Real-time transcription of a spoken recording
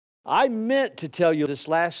I meant to tell you this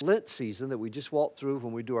last Lent season that we just walked through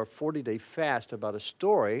when we do our 40-day fast about a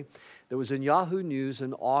story that was in Yahoo News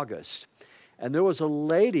in August. And there was a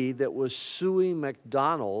lady that was suing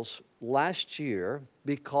McDonald's last year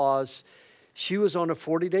because she was on a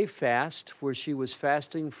 40-day fast where she was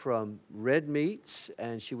fasting from red meats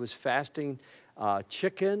and she was fasting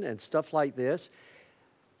chicken and stuff like this.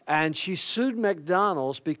 And she sued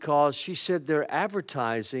McDonald's because she said their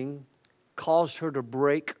advertising caused her to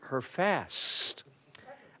break her fast.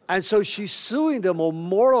 And so she's suing them on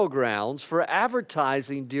moral grounds for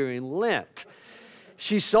advertising during Lent.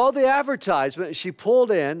 She saw the advertisement and she pulled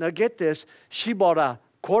in. Now get this, she bought a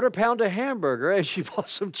quarter-pounder hamburger and she bought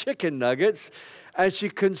some chicken nuggets and she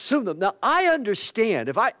consumed them. Now I understand.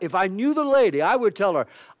 If I knew the lady, I would tell her,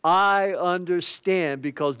 I understand,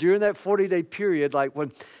 because during that 40-day period, like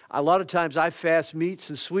when a lot of times I fast meats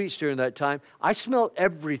and sweets during that time, I smell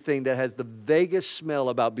everything that has the vaguest smell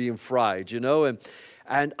about being fried,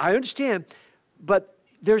 and I understand, but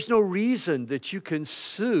there's no reason that you can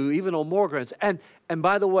sue even on moral grounds. And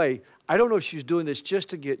by the way, I don't know if she's doing this just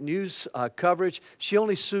to get news coverage. She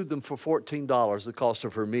only sued them for $14, the cost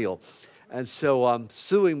of her meal. And so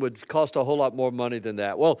suing would cost a whole lot more money than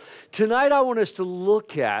that. Well, tonight I want us to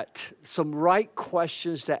look at some right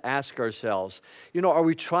questions to ask ourselves. Are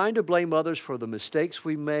we trying to blame others for the mistakes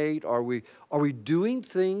we made? Are we doing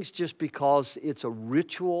things just because it's a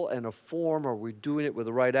ritual and a form? Or are we doing it with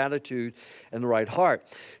the right attitude and the right heart?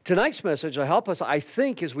 Tonight's message will help us, I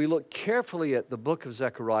think, as we look carefully at the book of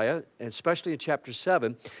Zechariah, and especially in chapter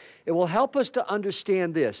 7, it will help us to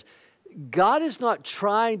understand this. God is not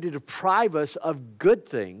trying to deprive us of good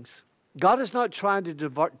things. God is not trying to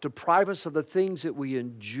deprive us of the things that we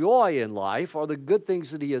enjoy in life or the good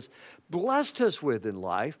things that He has blessed us with in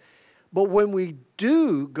life. But when we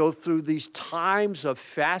do go through these times of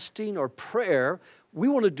fasting or prayer, we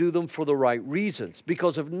want to do them for the right reasons,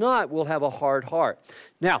 because if not, we'll have a hard heart.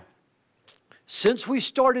 Now, since we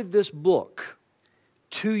started this book,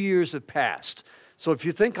 2 years have passed. So if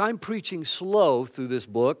you think I'm preaching slow through this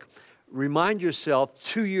book, remind yourself,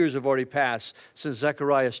 2 years have already passed since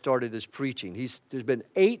Zechariah started his preaching. There's been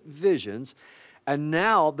 8 visions, and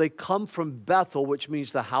now they come from Bethel, which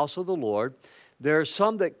means the house of the Lord. There are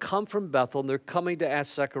some that come from Bethel, and they're coming to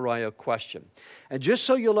ask Zechariah a question. And just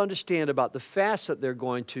so you'll understand about the fast that they're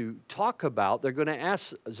going to talk about, they're going to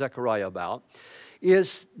ask Zechariah about,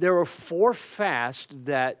 is there are 4 fasts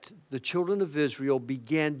that the children of Israel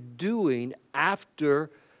began doing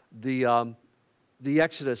after the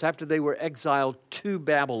Exodus, after they were exiled to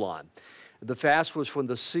Babylon. The fast was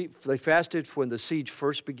they fasted when the siege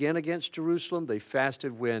first began against Jerusalem. They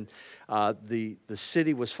fasted when the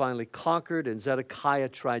city was finally conquered and Zedekiah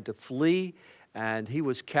tried to flee and he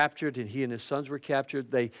was captured and he and his sons were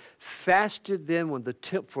captured. They fasted then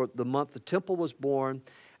for the month the temple was born,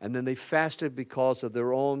 and then they fasted because of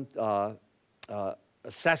their own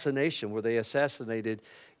assassination, where they assassinated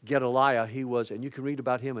Gedaliah. And you can read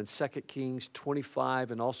about him in 2 Kings 25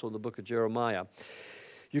 and also in the book of Jeremiah.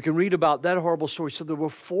 You can read about that horrible story. So there were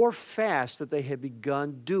 4 fasts that they had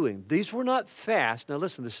begun doing. These were not fasts. Now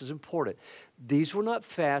listen, this is important. These were not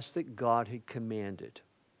fasts that God had commanded.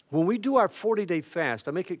 When we do our 40-day fast,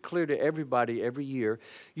 I make it clear to everybody every year,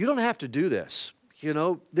 you don't have to do this.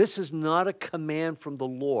 This is not a command from the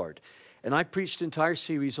Lord. And I preached an entire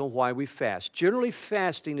series on why we fast. Generally,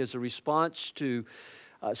 fasting is a response to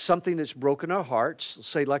something that's broken our hearts,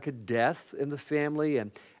 say like a death in the family.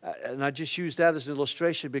 And I just use that as an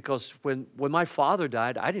illustration because when my father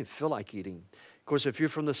died, I didn't feel like eating. Of course, if you're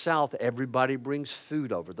from the South, everybody brings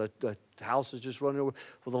food over. The house is just running over.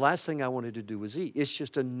 Well, the last thing I wanted to do was eat. It's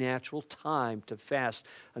just a natural time to fast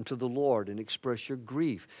unto the Lord and express your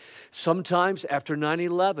grief. Sometimes after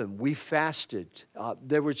 9/11, we fasted.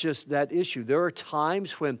 There was just that issue. There are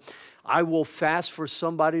times when I will fast for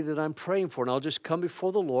somebody that I'm praying for, and I'll just come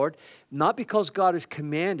before the Lord, not because God has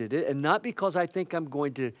commanded it, and not because I think I'm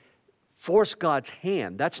going to force God's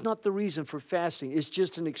hand. That's not the reason for fasting. It's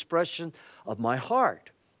just an expression of my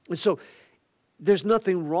heart. And so there's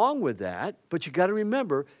nothing wrong with that, but you got to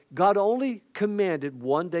remember, God only commanded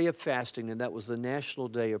one day of fasting, and that was the National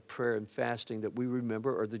Day of Prayer and Fasting that we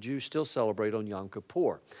remember, or the Jews still celebrate on Yom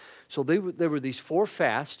Kippur. So there were these 4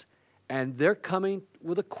 fasts, and they're coming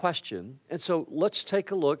with a question. And so let's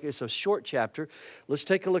take a look. It's a short chapter. Let's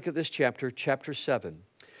take a look at this chapter, chapter 7.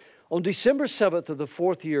 On December 7th of the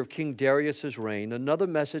 4th year of King Darius' reign, another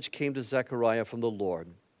message came to Zechariah from the Lord.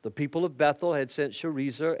 The people of Bethel had sent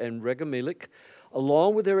Sharezer and Regamelech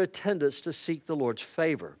along with their attendants to seek the Lord's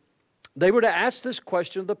favor. They were to ask this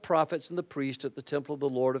question of the prophets and the priests at the temple of the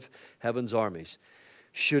Lord of heaven's armies.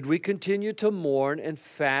 Should we continue to mourn and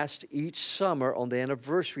fast each summer on the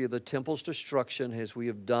anniversary of the temple's destruction as we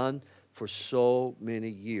have done for so many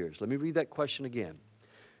years? Let me read that question again.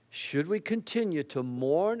 Should we continue to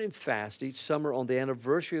mourn and fast each summer on the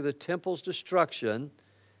anniversary of the temple's destruction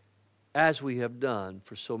as we have done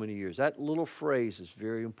for so many years? That little phrase is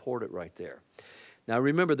very important right there. Now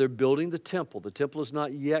remember, they're building the temple. The temple is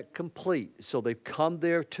not yet complete, so they've come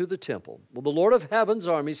there to the temple. Well, the Lord of heaven's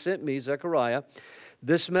army sent me, Zechariah,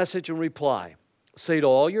 this message in reply. Say to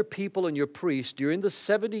all your people and your priests during the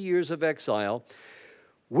 70 years of exile,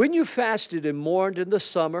 when you fasted and mourned in the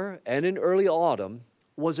summer and in early autumn,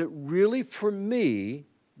 was it really for me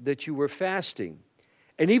that you were fasting?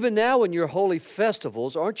 And even now in your holy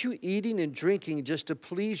festivals, aren't you eating and drinking just to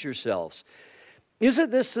please yourselves?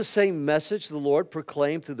 Isn't this the same message the Lord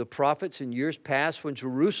proclaimed through the prophets in years past when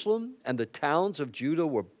Jerusalem and the towns of Judah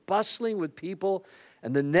were bustling with people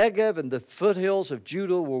and the Negev and the foothills of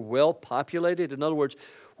Judah were well populated? In other words,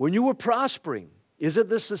 when you were prospering, isn't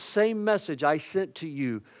this the same message I sent to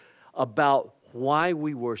you about why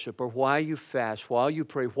we worship or why you fast, why you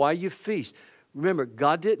pray, why you feast? Remember,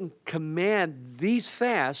 God didn't command these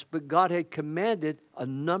fasts, but God had commanded a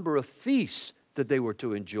number of feasts that they were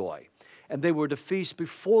to enjoy. And they were to feast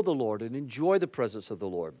before the Lord and enjoy the presence of the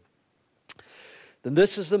Lord. Then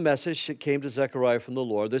this is the message that came to Zechariah from the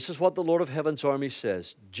Lord. This is what the Lord of heaven's army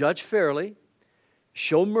says. Judge fairly,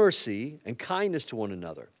 show mercy and kindness to one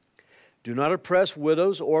another. Do not oppress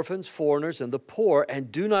widows, orphans, foreigners, and the poor, and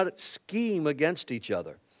do not scheme against each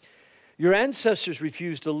other. Your ancestors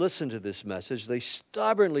refused to listen to this message. They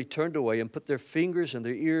stubbornly turned away and put their fingers in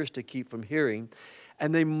their ears to keep from hearing,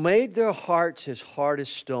 and they made their hearts as hard as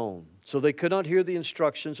stone, so they could not hear the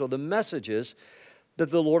instructions or the messages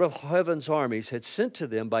that the Lord of heaven's armies had sent to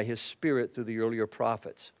them by his Spirit through the earlier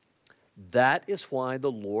prophets. That is why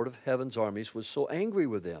the Lord of heaven's armies was so angry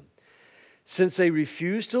with them. Since they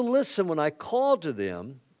refused to listen when I called to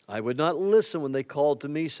them, I would not listen when they called to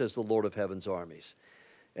me, says the Lord of heaven's armies.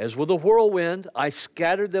 As with a whirlwind, I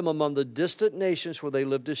scattered them among the distant nations where they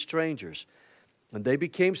lived as strangers. And they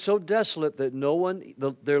became so desolate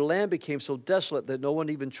that their land became so desolate that no one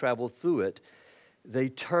even traveled through it. They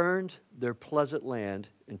turned their pleasant land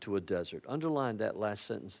into a desert. Underline that last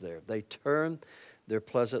sentence there. They turned their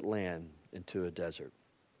pleasant land into a desert.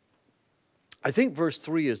 I think verse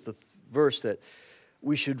 3 is the verse that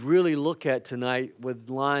we should really look at tonight with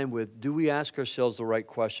line with, do we ask ourselves the right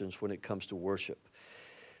questions when it comes to worship?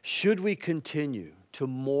 Should we continue to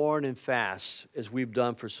mourn and fast as we've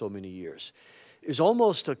done for so many years? There's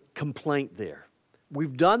almost a complaint there.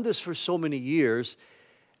 We've done this for so many years,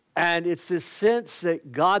 and it's this sense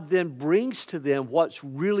that God then brings to them what's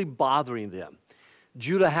really bothering them.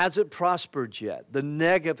 Judah hasn't prospered yet. The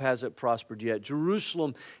Negev hasn't prospered yet.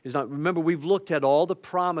 Jerusalem is not. Remember, we've looked at all the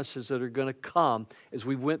promises that are going to come as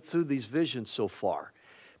we went through these visions so far.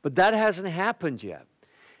 But that hasn't happened yet.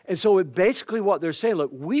 And so basically what they're saying,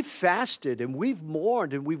 look, we've fasted and we've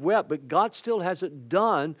mourned and we've wept, but God still hasn't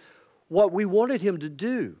done what we wanted him to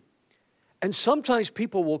do. And sometimes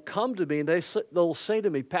people will come to me and they'll say to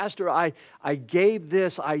me, Pastor, I gave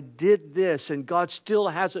this, I did this, and God still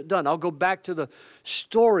hasn't done. I'll go back to the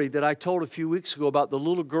story that I told a few weeks ago about the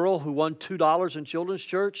little girl who won $2 in children's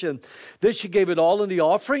church, and then she gave it all in the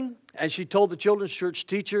offering, and she told the children's church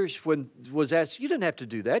teacher when was asked, you didn't have to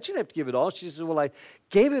do that, you didn't have to give it all. She said, well, I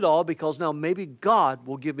gave it all because now maybe God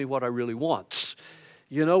will give me what I really want.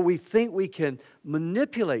 You know, we think we can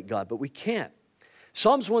manipulate God, but we can't.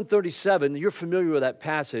 Psalms 137, you're familiar with that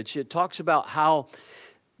passage. It talks about how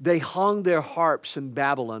they hung their harps in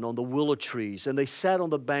Babylon on the willow trees, and they sat on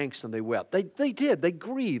the banks and they wept. They did. They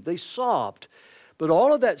grieved. They sobbed. But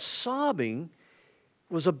all of that sobbing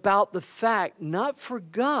was about the fact, not for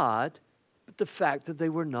God, but the fact that they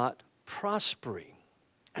were not prospering.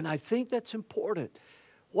 And I think that's important.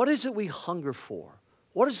 What is it we hunger for?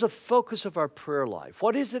 What is the focus of our prayer life?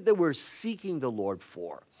 What is it that we're seeking the Lord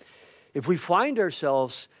for? If we find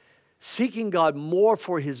ourselves seeking God more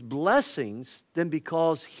for his blessings than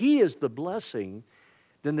because he is the blessing,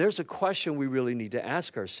 then there's a question we really need to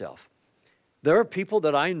ask ourselves. There are people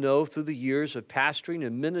that I know through the years of pastoring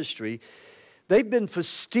and ministry, they've been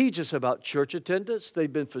fastidious about church attendance,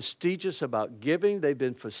 they've been fastidious about giving, they've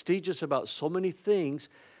been fastidious about so many things,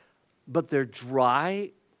 but they're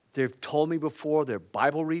dry. They've told me before their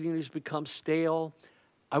Bible reading has become stale.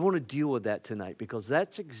 I want to deal with that tonight because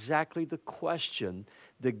that's exactly the question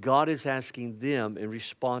that God is asking them in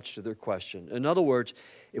response to their question. In other words,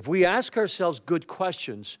 if we ask ourselves good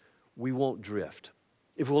questions, we won't drift.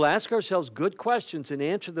 If we'll ask ourselves good questions and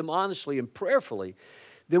answer them honestly and prayerfully,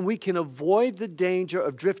 then we can avoid the danger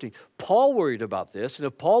of drifting. Paul worried about this, and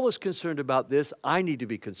if Paul was concerned about this, I need to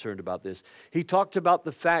be concerned about this. He talked about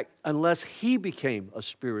the fact, unless he became a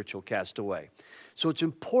spiritual castaway. So it's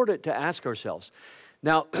important to ask ourselves.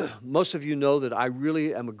 Now, most of you know that I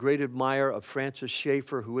really am a great admirer of Francis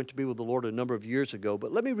Schaeffer, who went to be with the Lord a number of years ago.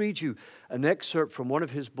 But let me read you an excerpt from one of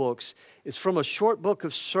his books. It's from a short book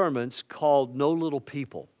of sermons called No Little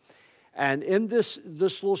People. And in this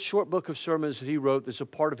little short book of sermons that he wrote, that's a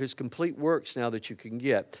part of his complete works now that you can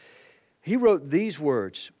get, he wrote these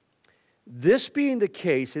words: "This being the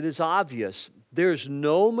case, it is obvious there's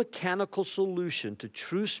no mechanical solution to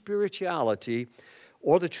true spirituality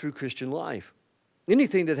or the true Christian life.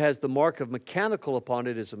 Anything that has the mark of mechanical upon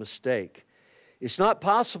it is a mistake. It's not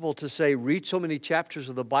possible to say, read so many chapters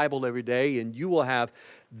of the Bible every day and you will have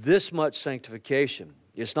this much sanctification.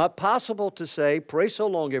 It's not possible to say, pray so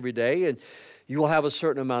long every day and you will have a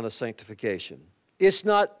certain amount of sanctification. It's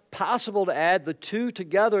not possible to add the two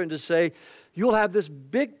together and to say, you'll have this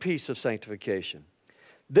big piece of sanctification.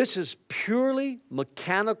 This is purely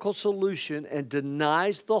mechanical solution and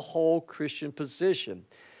denies the whole Christian position.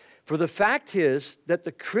 For the fact is that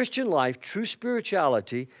the Christian life, true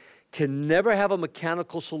spirituality, can never have a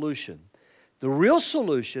mechanical solution. The real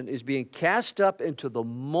solution is being cast up into the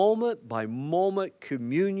moment-by-moment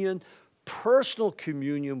communion, personal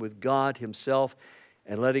communion with God Himself,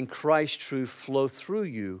 and letting Christ's truth flow through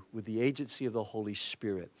you with the agency of the Holy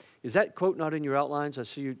Spirit." Is that quote not in your outlines? I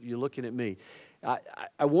see you're looking at me.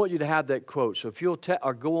 I want you to have that quote. So if you'll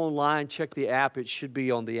or go online, check the app. It should be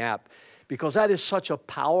on the app. Because that is such a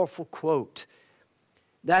powerful quote.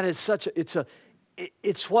 That is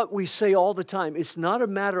it's what we say all the time. It's not a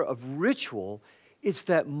matter of ritual. It's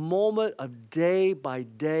that moment of day by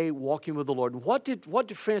day walking with the Lord. What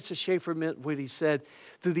did Francis Schaeffer mean when he said,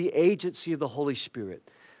 through the agency of the Holy Spirit,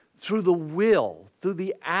 through the will, through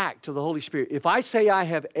the act of the Holy Spirit? If I say I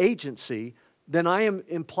have agency, then I am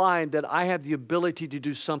implying that I have the ability to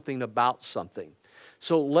do something about something.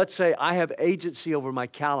 So let's say I have agency over my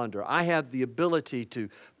calendar. I have the ability to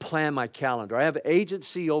plan my calendar. I have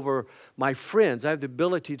agency over my friends. I have the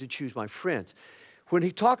ability to choose my friends. When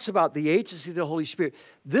he talks about the agency of the Holy Spirit,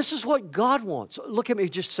 this is what God wants. Look at me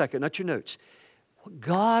just a second, not your notes.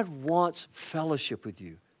 God wants fellowship with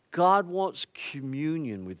you. God wants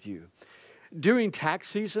communion with you. During tax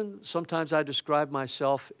season, sometimes I describe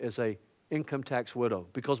myself as a income tax widow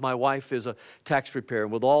because my wife is a tax preparer.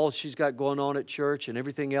 And with all she's got going on at church and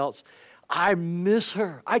everything else, I miss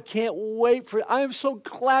her. I can't wait for it. I am so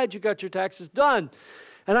glad you got your taxes done.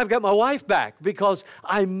 And I've got my wife back because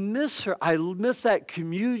I miss her. I miss that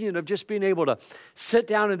communion of just being able to sit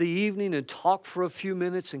down in the evening and talk for a few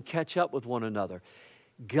minutes and catch up with one another.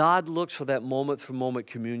 God looks for that moment-for-moment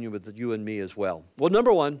communion with you and me as well. Well,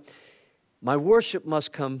 number one, my worship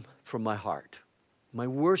must come from my heart. My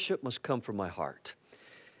worship must come from my heart.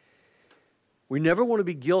 We never want to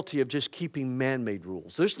be guilty of just keeping man-made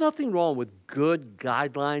rules. There's nothing wrong with good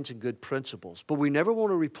guidelines and good principles, but we never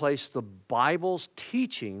want to replace the Bible's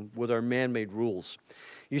teaching with our man-made rules.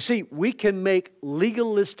 You see, we can make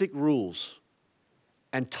legalistic rules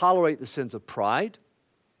and tolerate the sins of pride,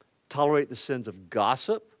 tolerate the sins of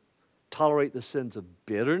gossip, tolerate the sins of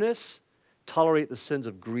bitterness, tolerate the sins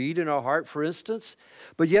of greed in our heart, for instance,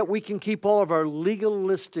 but yet we can keep all of our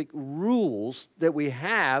legalistic rules that we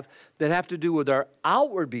have that have to do with our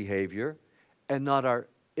outward behavior and not our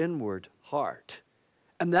inward heart.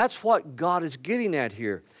 And that's what God is getting at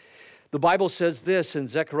here. The Bible says this in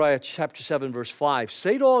Zechariah chapter 7, verse 5,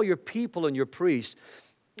 "Say to all your people and your priests,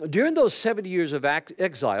 during those 70 years of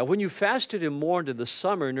exile, when you fasted and mourned in the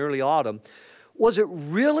summer and early autumn, was it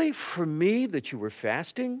really for me that you were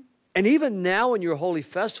fasting? And even now in your holy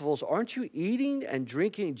festivals, aren't you eating and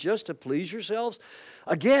drinking just to please yourselves?"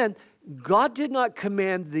 Again, God did not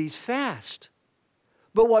command these fast.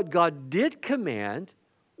 But what God did command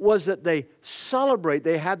was that they celebrate,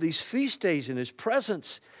 they have these feast days in His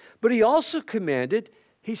presence. But He also commanded,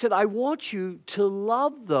 He said, I want you to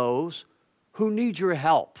love those who need your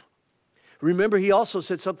help. Remember, He also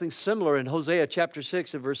said something similar in Hosea chapter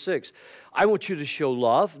 6 and verse 6. I want you to show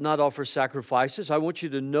love, not offer sacrifices. I want you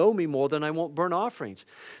to know me more than I want burnt offerings.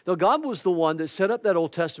 Now, God was the one that set up that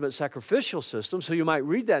Old Testament sacrificial system, so you might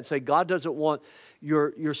read that and say, God doesn't want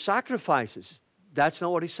your sacrifices. That's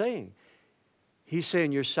not what He's saying. He's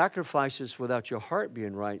saying your sacrifices without your heart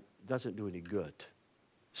being right doesn't do any good.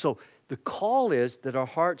 So the call is that our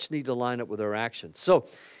hearts need to line up with our actions. So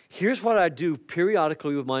here's what I do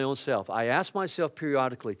periodically with my own self. I ask myself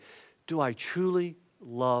periodically, do I truly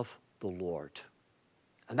love the Lord?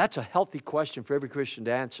 And that's a healthy question for every Christian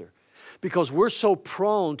to answer. because we're so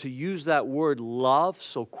prone to use that word love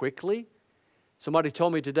so quickly. Somebody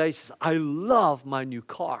told me today, says, I love my new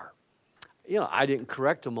car. I didn't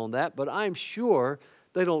correct them on that, but I'm sure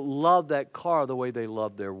they don't love that car the way they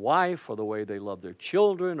love their wife or the way they love their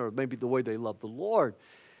children or maybe the way they love the Lord.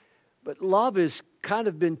 But love has kind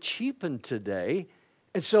of been cheapened today.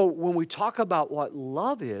 And so when we talk about what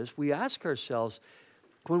love is, we ask ourselves,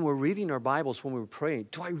 when we're reading our Bibles, when we're praying,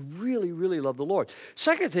 do I really, really love the Lord?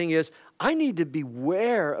 Second thing is, I need to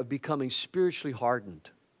beware of becoming spiritually hardened.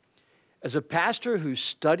 As a pastor who's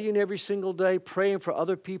studying every single day, praying for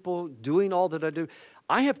other people, doing all that I do,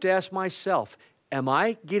 I have to ask myself, am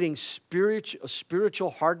I getting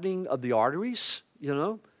spiritual hardening of the arteries?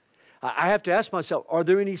 I have to ask myself, are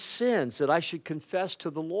there any sins that I should confess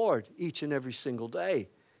to the Lord each and every single day?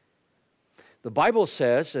 The Bible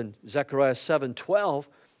says in Zechariah 7:12,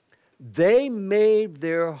 they made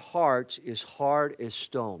their hearts as hard as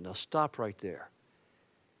stone. Now stop right there.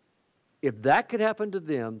 If that could happen to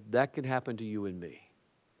them, that could happen to you and me.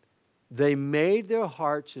 They made their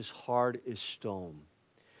hearts as hard as stone.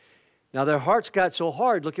 Now their hearts got so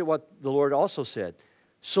hard, look at what the Lord also said.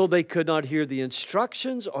 So they could not hear the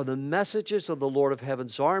instructions or the messages of the Lord of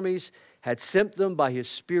heaven's armies had sent them by his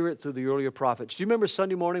Spirit through the earlier prophets. Do you remember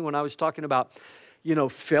Sunday morning when I was talking about,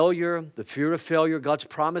 failure, the fear of failure, God's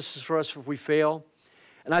promises for us if we fail?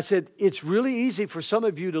 And I said, it's really easy for some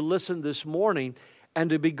of you to listen this morning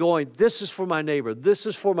and to be going, this is for my neighbor, this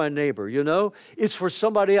is for my neighbor, it's for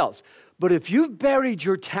somebody else. But if you've buried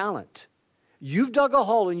your talent, you've dug a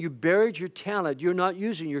hole and you buried your talent, you're not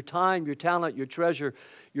using your time, your talent, your treasure,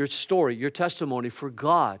 your story, your testimony for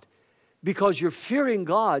God. Because you're fearing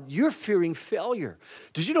God, you're fearing failure.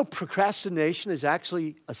 Did you know procrastination is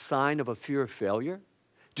actually a sign of a fear of failure?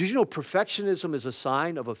 Did you know perfectionism is a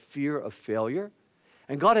sign of a fear of failure?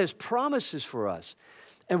 And God has promises for us.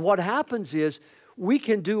 And what happens is we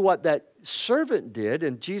can do what that servant did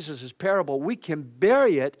in Jesus' parable. We can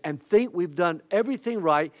bury it and think we've done everything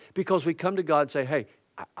right because we come to God and say, hey,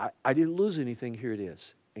 I didn't lose anything, here it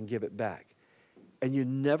is, and give it back. And you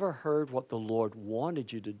never heard what the Lord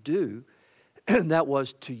wanted you to do, and that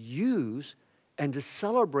was to use and to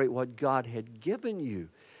celebrate what God had given you.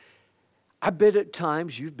 I bet at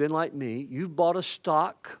times you've been like me. You've bought a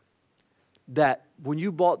stock that when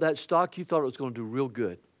you bought that stock, you thought it was going to do real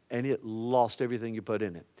good, and it lost everything you put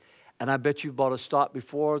in it. And I bet you've bought a stock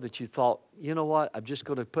before that you thought, you know what, I'm just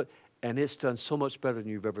going to put, and it's done so much better than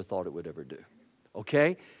you've ever thought it would ever do.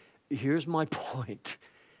 Okay? Here's my point.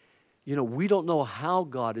 We don't know how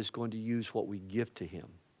God is going to use what we give to him.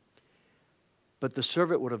 But the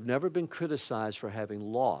servant would have never been criticized for having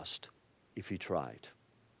lost if he tried.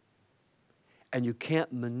 And you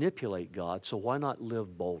can't manipulate God, so why not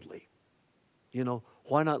live boldly?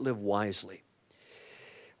 Why not live wisely?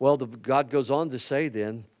 Well, God goes on to say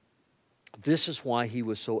then, this is why he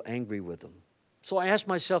was so angry with them. So I ask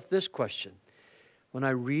myself this question. When I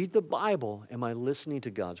read the Bible, am I listening to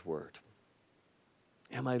God's word?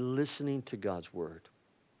 Am I listening to God's word?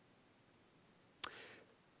 A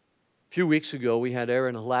few weeks ago, we had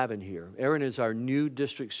Aaron Halavin here. Aaron is our new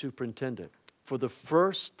district superintendent. For the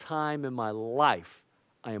first time in my life,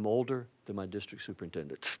 I am older than my district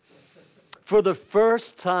superintendent. For the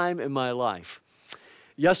first time in my life.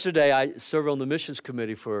 Yesterday, I served on the missions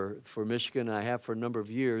committee for Michigan, and I have for a number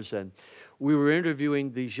of years, and we were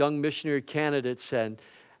interviewing these young missionary candidates, and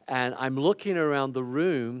I'm looking around the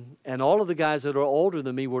room, and all of the guys that are older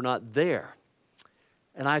than me were not there.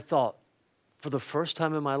 And I thought, for the first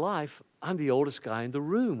time in my life, I'm the oldest guy in the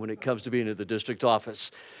room when it comes to being at the district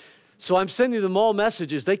office. So I'm sending them all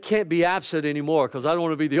messages. They can't be absent anymore because I don't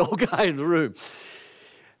want to be the old guy in the room.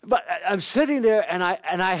 But I'm sitting there, and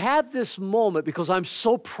I had this moment because I'm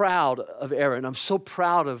so proud of Aaron. I'm so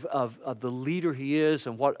proud of the leader he is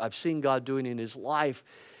and what I've seen God doing in his life.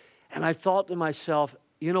 And I thought to myself,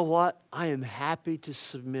 you know what? I am happy to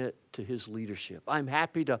submit to his leadership. I'm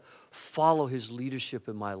happy to follow his leadership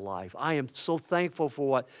in my life. I am so thankful for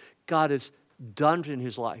what God has done in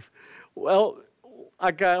his life. Well,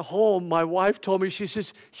 I got home. My wife told me, she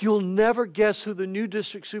says, you'll never guess who the new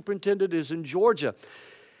district superintendent is in Georgia.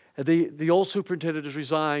 The old superintendent has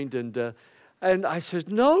resigned. And I said,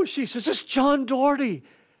 no. She says, it's John Doherty.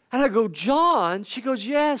 And I go, John? She goes,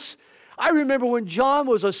 yes. I remember when John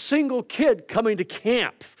was a single kid coming to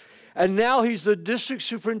camp, and now he's the district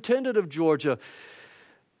superintendent of Georgia.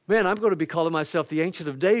 Man, I'm going to be calling myself the Ancient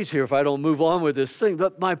of Days here if I don't move on with this thing.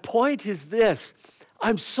 But my point is this.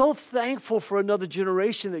 I'm so thankful for another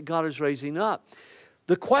generation that God is raising up.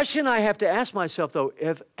 The question I have to ask myself, though,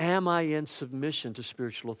 am I in submission to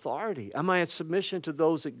spiritual authority? Am I in submission to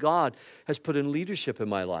those that God has put in leadership in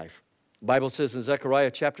my life? The Bible says in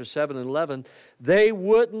Zechariah chapter 7 and 11, they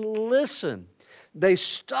wouldn't listen. They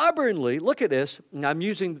stubbornly, look at this, and I'm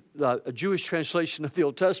using a Jewish translation of the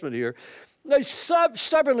Old Testament here. They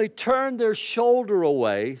stubbornly turned their shoulder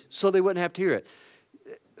away so they wouldn't have to hear it.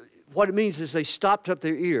 What it means is they stopped up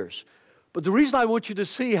their ears. But the reason I want you to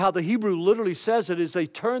see how the Hebrew literally says it is they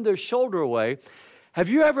turned their shoulder away. Have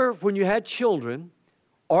you ever, when you had children,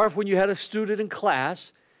 or when you had a student in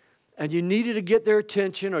class, and you needed to get their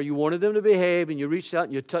attention, or you wanted them to behave, and you reached out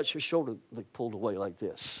and you touched their shoulder, they pulled away like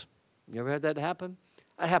this? You ever had that happen?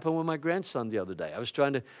 That happened with my grandson the other day. I was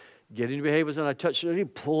trying to get him to behave, and I touched him, and he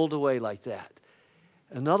pulled away like that.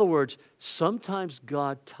 In other words, sometimes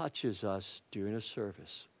God touches us during a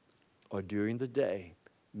service or during the day.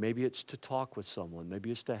 Maybe it's to talk with someone.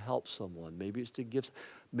 Maybe it's to help someone. Maybe it's to give.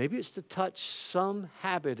 Maybe it's to touch some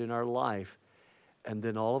habit in our life, and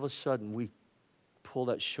then all of a sudden we pull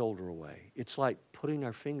that shoulder away. It's like putting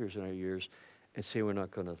our fingers in our ears and saying we're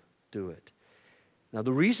not going to do it. Now,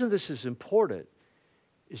 the reason this is important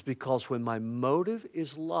is because when my motive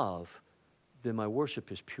is love, then my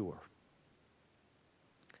worship is pure.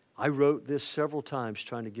 I wrote this several times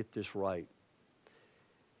trying to get this right.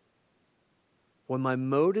 When my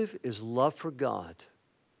motive is love for God,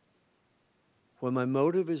 when my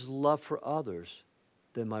motive is love for others,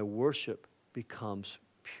 then my worship becomes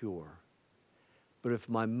pure. But if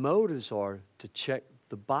my motives are to check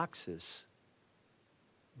the boxes,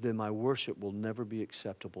 then my worship will never be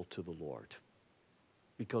acceptable to the Lord.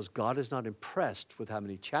 Because God is not impressed with how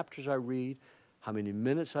many chapters I read, how many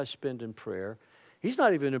minutes I spend in prayer. He's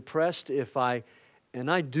not even impressed if I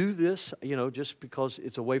do this, just because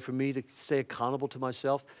it's a way for me to stay accountable to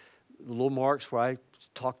myself. The little marks where I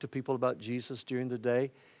talk to people about Jesus during the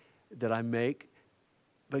day that I make.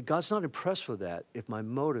 But God's not impressed with that if my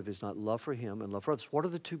motive is not love for Him and love for others. What are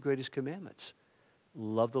the two greatest commandments?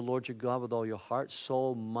 Love the Lord your God with all your heart,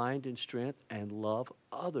 soul, mind, and strength, and love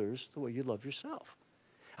others the way you love yourself.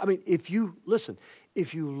 I mean, if you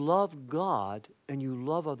love God and you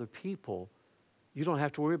love other people, you don't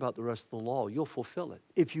have to worry about the rest of the law. You'll fulfill it.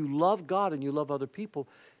 If you love God and you love other people,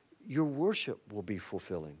 your worship will be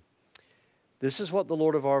fulfilling. This is what the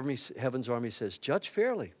Lord of armies, heaven's army says. Judge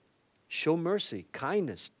fairly. Show mercy,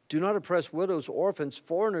 kindness. Do not oppress widows, orphans,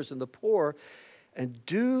 foreigners, and the poor, and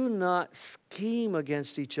do not scheme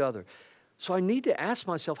against each other. So I need to ask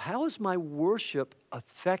myself, how is my worship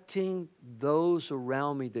affecting those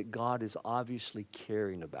around me that God is obviously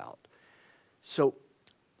caring about? So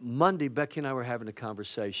Monday, Becky and I were having a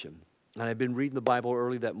conversation, and I'd been reading the Bible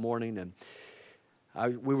early that morning, and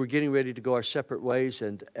we were getting ready to go our separate ways,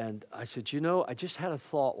 and I said, I just had a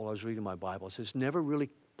thought while I was reading my Bible. It says, never really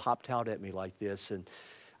popped out at me like this, and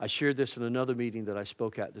I shared this in another meeting that I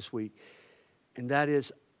spoke at this week, and that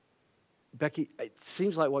is, Becky, it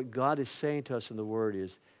seems like what God is saying to us in the Word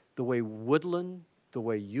is the way Woodland, the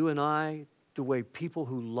way you and I, the way people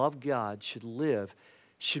who love God should live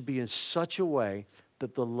should be in such a way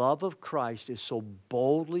that the love of Christ is so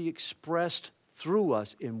boldly expressed through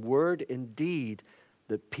us in word and deed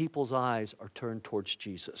that people's eyes are turned towards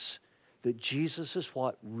Jesus. That Jesus is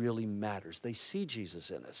what really matters. They see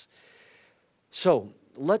Jesus in us. So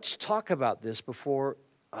let's talk about this before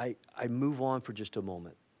I move on for just a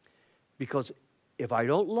moment. Because if I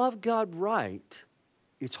don't love God right,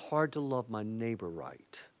 it's hard to love my neighbor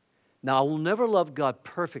right. Now, I will never love God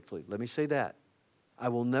perfectly. Let me say that. I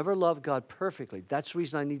will never love God perfectly. That's the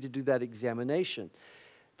reason I need to do that examination.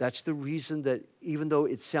 That's the reason that even though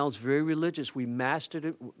it sounds very religious, we mastered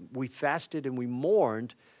it, we fasted and we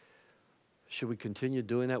mourned. Should we continue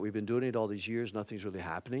doing that? We've been doing it all these years. Nothing's really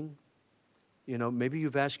happening. Maybe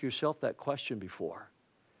you've asked yourself that question before.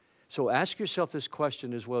 So ask yourself this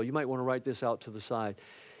question as well. You might want to write this out to the side.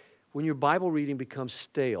 When your Bible reading becomes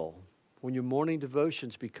stale, when your morning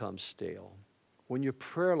devotions become stale, when your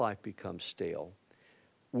prayer life becomes stale,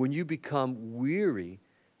 when you become weary,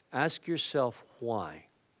 ask yourself why.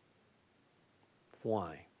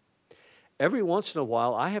 Why? Every once in a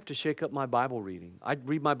while, I have to shake up my Bible reading. I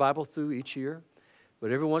read my Bible through each year,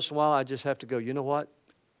 but every once in a while, I just have to go, you know what?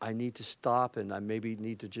 I need to stop, and I maybe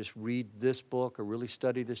need to just read this book or really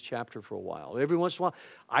study this chapter for a while. Every once in a while,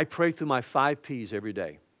 I pray through my 5 Ps every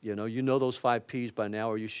day. You know those 5 Ps by now,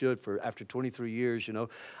 or you should after 23 years,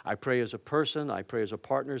 I pray as a person, I pray as a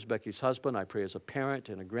partner, as Becky's husband, I pray as a parent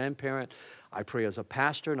and a grandparent, I pray as a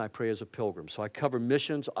pastor, and I pray as a pilgrim. So I cover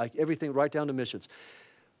missions, everything right down to missions.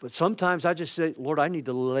 But sometimes I just say, Lord, I need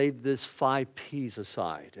to lay this 5 Ps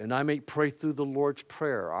aside. And I may pray through the Lord's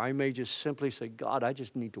Prayer. I may just simply say, God, I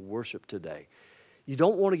just need to worship today. You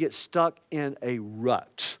don't want to get stuck in a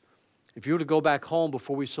rut. If you were to go back home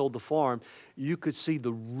before we sold the farm, you could see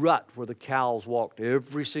the rut where the cows walked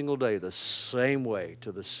every single day the same way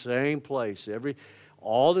to the same place.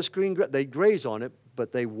 All this green, they graze on it,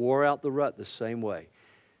 but they wore out the rut the same way.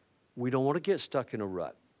 We don't want to get stuck in a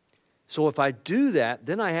rut. So if I do that,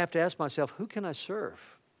 then I have to ask myself, who can I serve?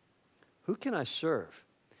 Who can I serve?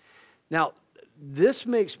 Now, this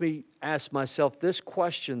makes me ask myself this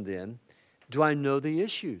question then, do I know the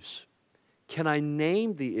issues? Can I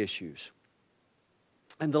name the issues?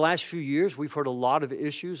 In the last few years, we've heard a lot of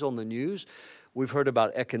issues on the news. We've heard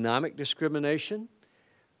about economic discrimination.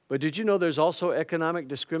 But did you know there's also economic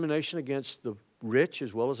discrimination against the rich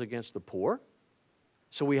as well as against the poor?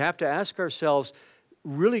 So we have to ask ourselves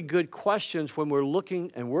really good questions when we're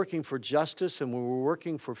looking and working for justice and when we're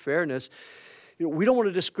working for fairness. We don't want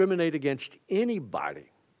to discriminate against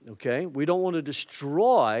anybody, okay? We don't want to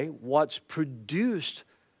destroy what's produced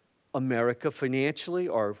America financially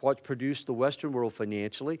or what's produced the Western world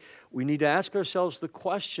financially. We need to ask ourselves the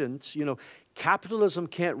questions, capitalism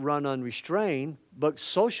can't run unrestrained, but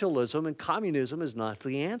socialism and communism is not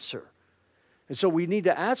the answer. And so we need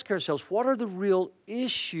to ask ourselves, what are the real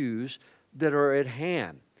issues that are at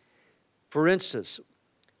hand? For instance,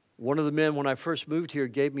 one of the men when I first moved here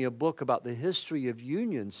gave me a book about the history of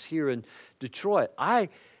unions here in Detroit. I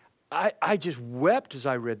just wept as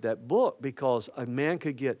I read that book because a man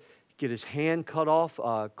could get his hand cut off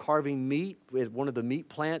carving meat at one of the meat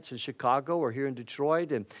plants in Chicago or here in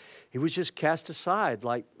Detroit, and he was just cast aside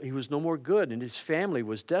like he was no more good, and his family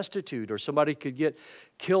was destitute, or somebody could get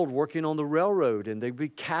killed working on the railroad and they'd be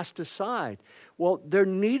cast aside. Well, there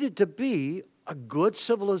needed to be a good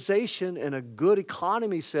civilization, and a good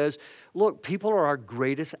economy says, look, people are our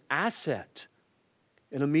greatest asset.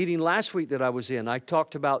 In a meeting last week that I was in, I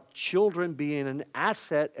talked about children being an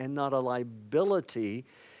asset and not a liability.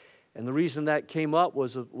 And the reason that came up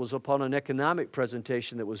was upon an economic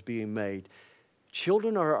presentation that was being made.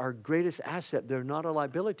 Children are our greatest asset. They're not a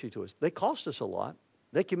liability to us. They cost us a lot.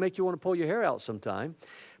 They can make you want to pull your hair out sometime.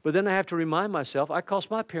 But then I have to remind myself, I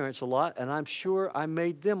cost my parents a lot, and I'm sure I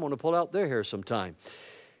made them want to pull out their hair sometime.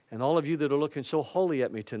 And all of you that are looking so holy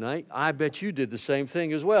at me tonight, I bet you did the same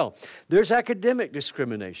thing as well. There's academic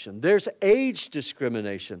discrimination. There's age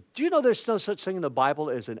discrimination. Do you know there's no such thing in the Bible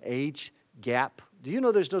as an age gap? Do you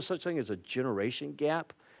know there's no such thing as a generation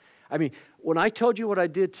gap? I mean, when I told you what I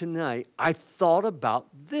did tonight, I thought about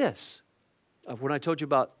this. When I told you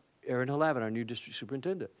about Aaron Halavin, our new district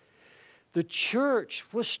superintendent. The church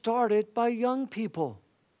was started by young people.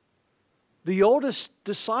 The oldest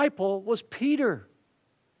disciple was Peter.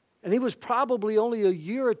 And he was probably only a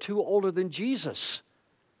year or two older than Jesus.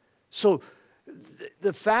 So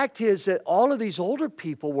the fact is that all of these older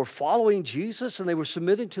people were following Jesus, and they were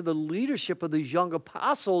submitting to the leadership of these young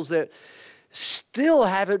apostles that still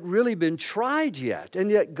haven't really been tried yet.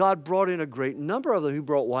 And yet God brought in a great number of them. He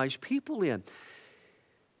brought wise people in.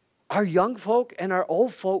 Our young folk and our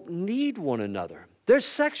old folk need one another. There's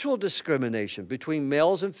sexual discrimination between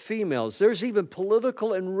males and females. There's even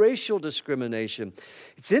political and racial discrimination.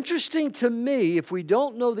 It's interesting to me, if we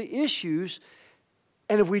don't know the issues,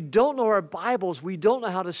 and if we don't know our Bibles, we don't know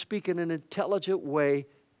how to speak in an intelligent way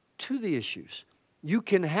to the issues. You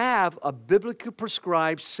can have a biblically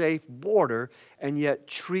prescribed safe border and yet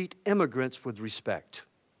treat immigrants with respect.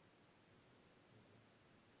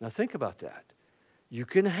 Now think about that. You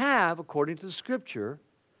can have, according to the Scripture,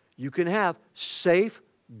 you can have safe,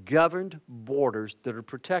 governed borders that are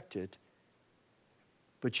protected,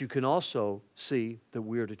 but you can also see that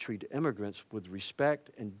we are to treat immigrants with respect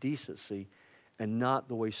and decency and not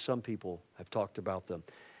the way some people have talked about them.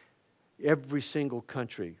 Every single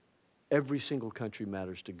country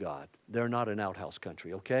matters to God. They're not an outhouse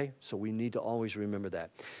country, okay? So we need to always remember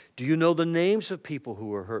that. Do you know the names of people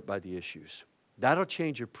who are hurt by the issues? That'll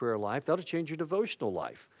change your prayer life. That'll change your devotional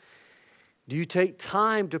life. Do you take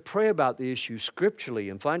time to pray about the issue scripturally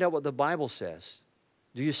and find out what the Bible says?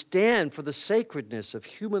 Do you stand for the sacredness of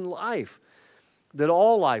human life? That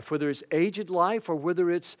all life, whether it's aged life or whether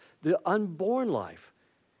it's the unborn life,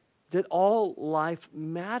 that all life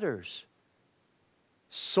matters.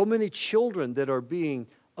 So many children that are being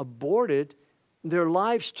aborted, their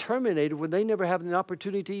lives terminated when they never have an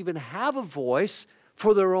opportunity to even have a voice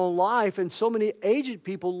for their own life, and so many aged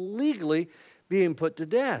people legally being put to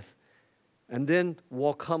death. And then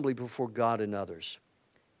walk humbly before God and others.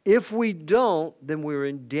 If we don't, then we're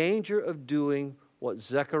in danger of doing what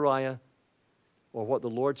Zechariah, or what the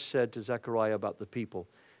Lord said to Zechariah about the people.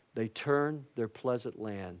 They turn their pleasant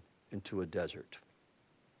land into a desert.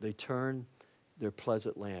 They turn their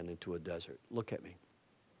pleasant land into a desert. Look at me.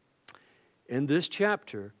 In this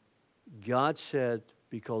chapter, God said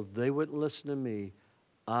because they wouldn't listen to me,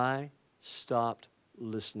 I stopped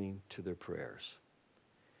listening to their prayers.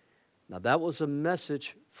 Now, that was a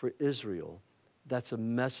message for Israel. That's a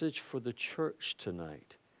message for the church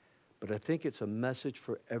tonight. But I think it's a message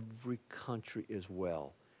for every country as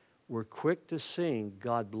well. We're quick to sing,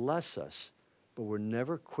 God bless us, but we're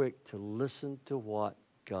never quick to listen to what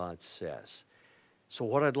God says. So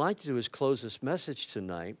what I'd like to do is close this message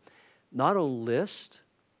tonight, not on list,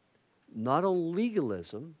 not on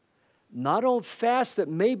legalism, not on fast that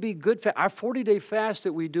may be good. Our 40-day fast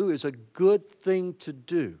that we do is a good thing to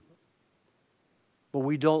do. But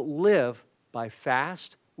we don't live by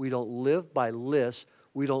fast. We don't live by lists.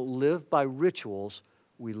 We don't live by rituals.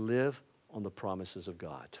 We live on the promises of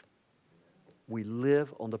God. We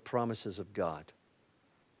live on the promises of God.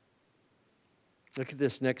 Look at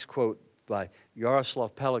this next quote by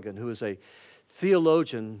Yaroslav Pelikan, who is a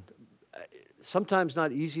theologian, sometimes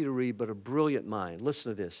not easy to read, but a brilliant mind.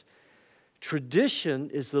 Listen to this. Tradition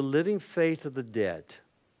is the living faith of the dead.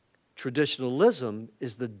 Traditionalism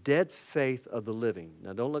is the dead faith of the living.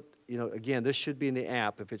 Now, don't let, again, this should be in the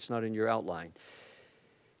app if it's not in your outline.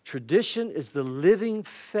 Tradition is the living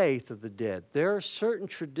faith of the dead. There are certain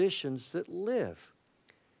traditions that live.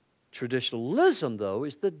 Traditionalism, though,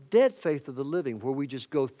 is the dead faith of the living, where we just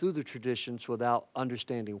go through the traditions without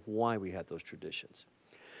understanding why we have those traditions.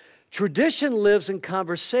 Tradition lives in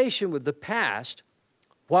conversation with the past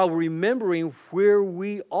while remembering where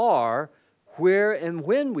we are, where and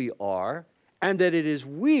when we are, and that it is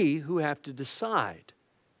we who have to decide.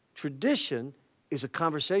 Tradition is a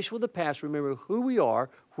conversation with the past, remembering who we are,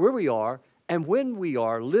 where we are, and when we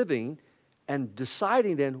are living, and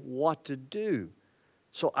deciding then what to do.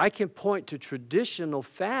 So I can point to traditional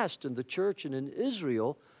fast in the church and in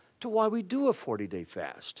Israel to why we do a 40-day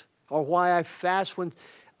fast, or why I fast when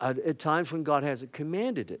at times when God hasn't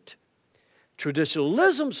commanded it.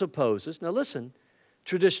 Traditionalism supposes, now listen,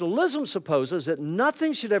 traditionalism supposes that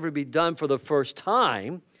nothing should ever be done for the first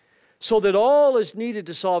time, so that all is needed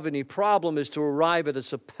to solve any problem is to arrive at a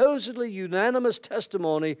supposedly unanimous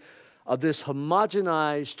testimony of this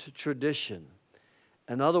homogenized tradition.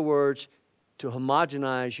 In other words, to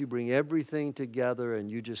homogenize, you bring everything together and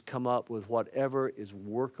you just come up with whatever is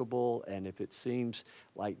workable, and if it seems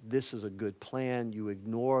like this is a good plan, you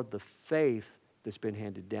ignore the faith that's been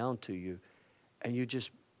handed down to you, and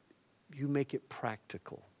you make it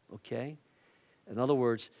practical, okay? In other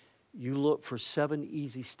words, you look for 7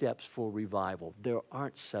 easy steps for revival. There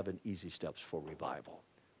aren't 7 easy steps for revival.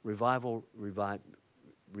 Revival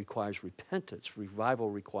requires repentance. Revival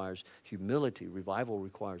requires humility. Revival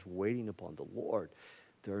requires waiting upon the Lord.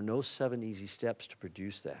 There are no 7 easy steps to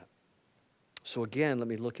produce that. So again, let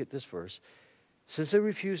me look at this verse. Since they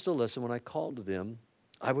refused to listen when I called to them,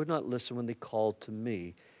 I would not listen when they called to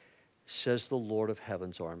me, says the Lord of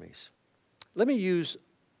heaven's armies. Let me use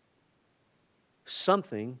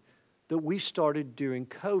something that we started during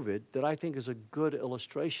COVID that I think is a good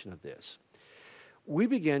illustration of this. We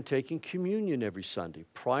began taking communion every Sunday.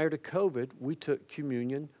 Prior to COVID, we took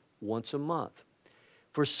communion once a month.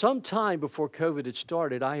 For some time before COVID had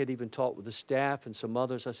started, I had even talked with the staff and some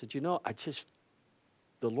others. I said,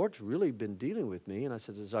 the Lord's really been dealing with me. And I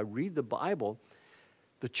said, as I read the Bible,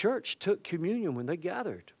 the church took communion when they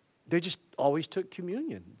gathered. They just always took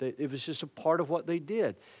communion. It was just a part of what they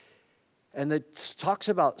did. And it talks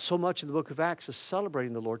about so much in the book of Acts as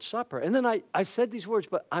celebrating the Lord's Supper. And then I said these words,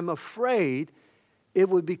 but I'm afraid it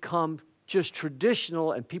would become just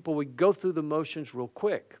traditional and people would go through the motions real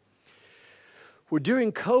quick. Well,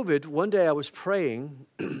 during COVID, one day I was praying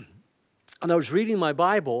and I was reading my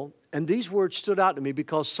Bible, and these words stood out to me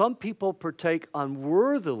because some people partake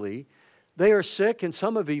unworthily. They are sick, and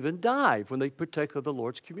some have even died when they partake of the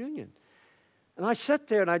Lord's communion. And I sat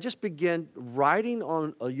there and I just began writing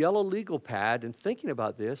on a yellow legal pad and thinking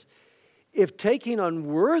about this. If taking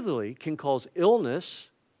unworthily can cause illness,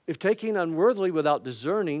 if taking unworthily without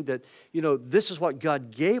discerning that, this is what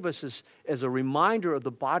God gave us as a reminder of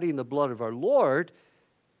the body and the blood of our Lord,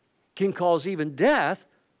 can cause even death,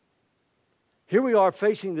 here we are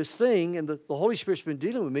facing this thing, and the Holy Spirit's been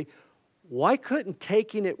dealing with me. Why couldn't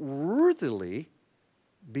taking it worthily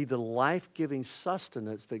be the life-giving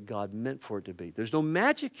sustenance that God meant for it to be? There's no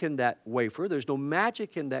magic in that wafer. There's no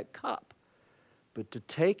magic in that cup. But to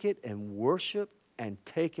take it and worship and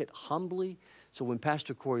take it humbly. So when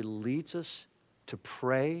Pastor Corey leads us to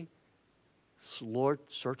pray, Lord,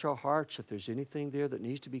 search our hearts. If there's anything there that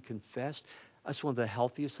needs to be confessed, that's one of the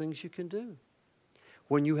healthiest things you can do.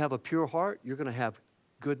 When you have a pure heart, you're going to have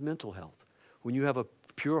good mental health. When you have a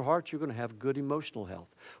pure heart, you're going to have good emotional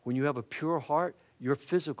health. When you have a pure heart, Your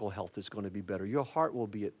physical health is going to be better. Your heart will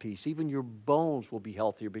be at peace. Even your bones will be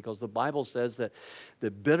healthier because the Bible says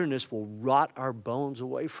that bitterness will rot our bones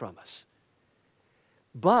away from us.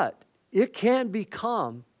 But it can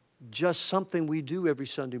become just something we do every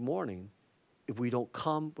Sunday morning if we don't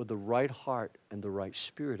come with the right heart and the right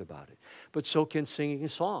spirit about it. But so can singing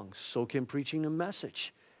songs. So can preaching a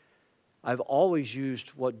message. I've always used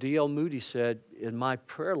what D.L. Moody said in my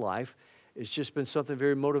prayer life. It's just been something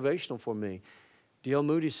very motivational for me. D.L.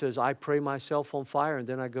 Moody says, I pray myself on fire and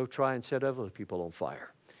then I go try and set other people on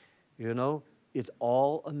fire. You know, it's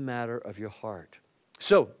all a matter of your heart.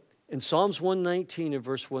 So, in Psalms 119 and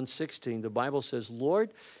verse 116, the Bible says,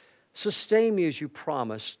 Lord, sustain me as you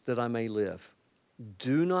promised that I may live.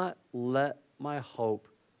 Do not let my hope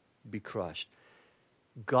be crushed.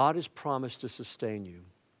 God has promised to sustain you.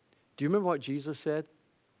 Do you remember what Jesus said?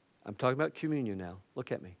 I'm talking about communion now.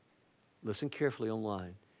 Look at me. Listen carefully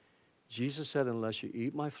online. Jesus said, unless you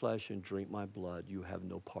eat my flesh and drink my blood, you have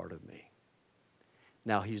no part of me.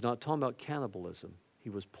 Now, he's not talking about cannibalism. He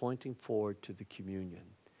was pointing forward to the communion.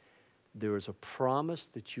 There is a promise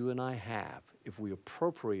that you and I have, if we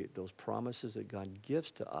appropriate those promises that God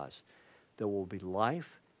gives to us, there will be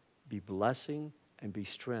life, be blessing, and be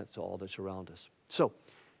strength to all that's around us. So,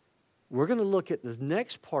 we're going to look at the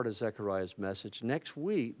next part of Zechariah's message next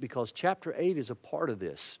week because chapter 8 is a part of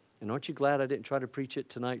this. And aren't you glad I didn't try to preach it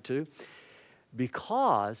tonight too?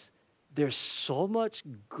 Because there's so much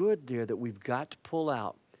good there that we've got to pull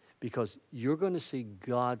out because you're going to see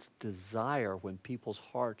God's desire when people's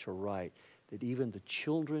hearts are right, that even the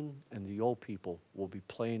children and the old people will be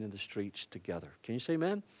playing in the streets together. Can you say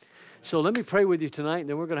amen? So let me pray with you tonight, and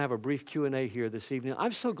then we're going to have a brief Q&A here this evening.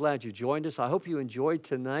 I'm so glad you joined us. I hope you enjoyed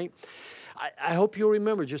tonight. I hope you'll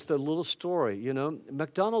remember just a little story. You know,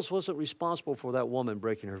 McDonald's wasn't responsible for that woman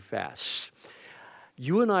breaking her fast.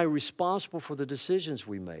 You and I are responsible for the decisions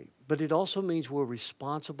we make, but it also means we're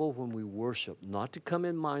responsible when we worship, not to come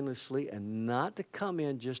in mindlessly and not to come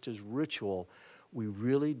in just as ritual. We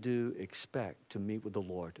really do expect to meet with the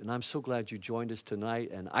Lord. And I'm so glad you joined us tonight.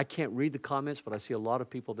 And I can't read the comments, but I see a lot of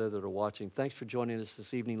people there that are watching. Thanks for joining us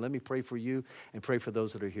this evening. Let me pray for you and pray for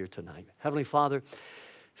those that are here tonight. Heavenly Father,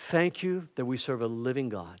 thank you that we serve a living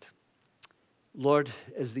God. Lord,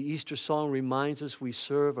 as the Easter song reminds us, we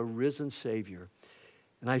serve a risen Savior.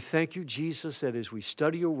 And I thank you, Jesus, that as we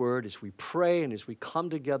study your word, as we pray, and as we come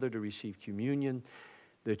together to receive communion,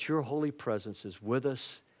 that your holy presence is with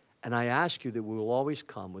us. And I ask you that we will always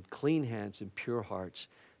come with clean hands and pure hearts,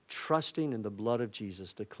 trusting in the blood of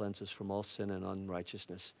Jesus to cleanse us from all sin and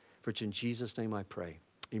unrighteousness. For it's in Jesus' name I pray.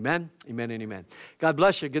 Amen, amen, and amen. God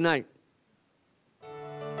bless you. Good night.